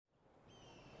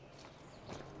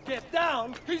Get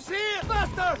down! He's here!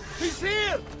 Master! He's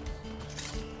here!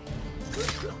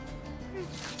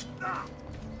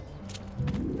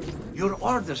 Your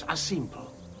orders are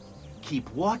simple.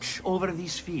 Keep watch over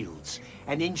these fields,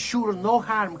 and ensure no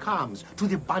harm comes to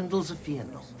the bundles of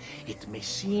Fiano. It may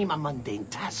seem a mundane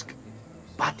task,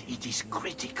 but it is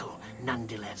critical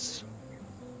nonetheless.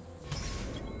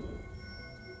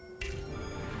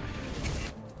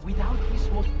 Without this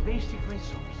most basic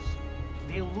resource,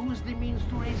 they'll lose the means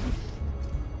to resist.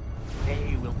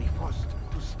 They will be forced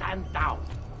to stand down.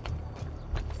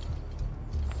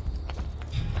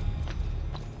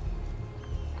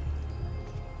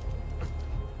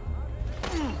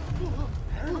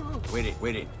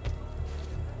 Wait it.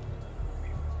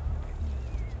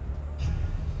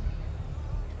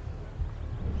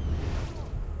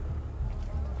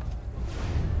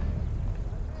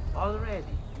 Already,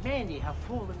 many have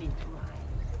fallen into line.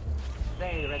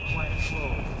 They require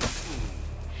clothes,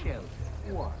 food, shelter,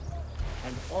 warmth,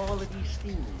 and all of these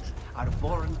things are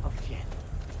born of Jen.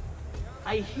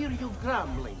 I hear you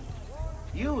grumbling.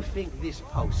 You think this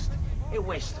post a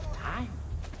waste of time.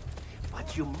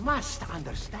 But you must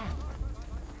understand.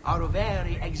 Our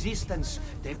very existence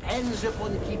depends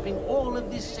upon keeping all of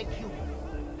this secure.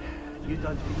 You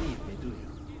don't believe me, do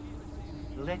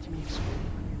you? Let me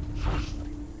explain.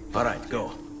 All right,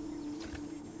 go.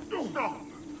 Stop!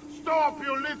 Stop,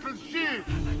 you little shit!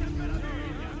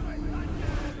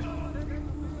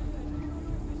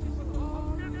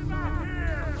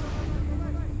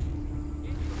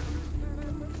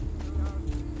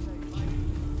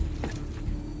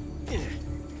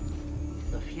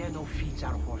 The Fiano feeds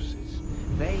our horses.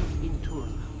 They, in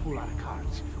turn, pull our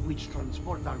carts, which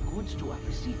transport our goods to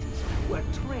other cities where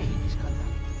trade is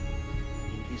conducted.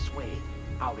 In this way,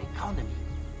 our economy.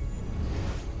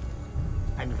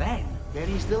 And then there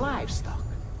is the livestock.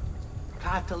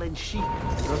 Cattle and sheep. The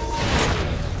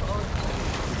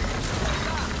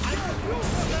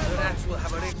rats will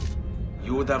have a ring.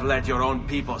 You would have let your own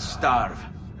people starve.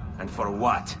 And for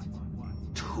what?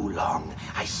 Too long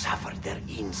I suffered their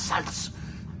insults.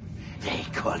 They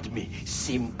called me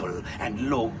simple and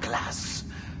low class.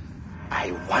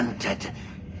 I wanted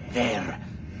their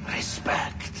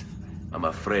respect. I'm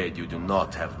afraid you do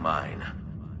not have mine.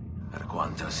 Per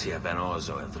quanto sia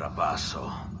penoso il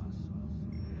trapasso,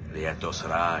 lieto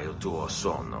sarà il tuo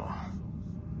sonno.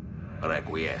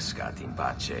 Requiescat in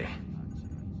pace.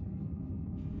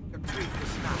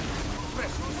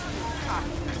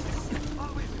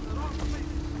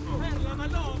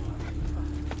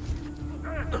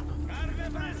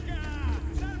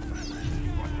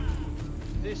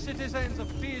 The citizens of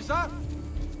Pisa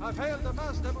have held a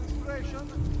mass demonstration,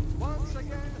 once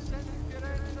again sending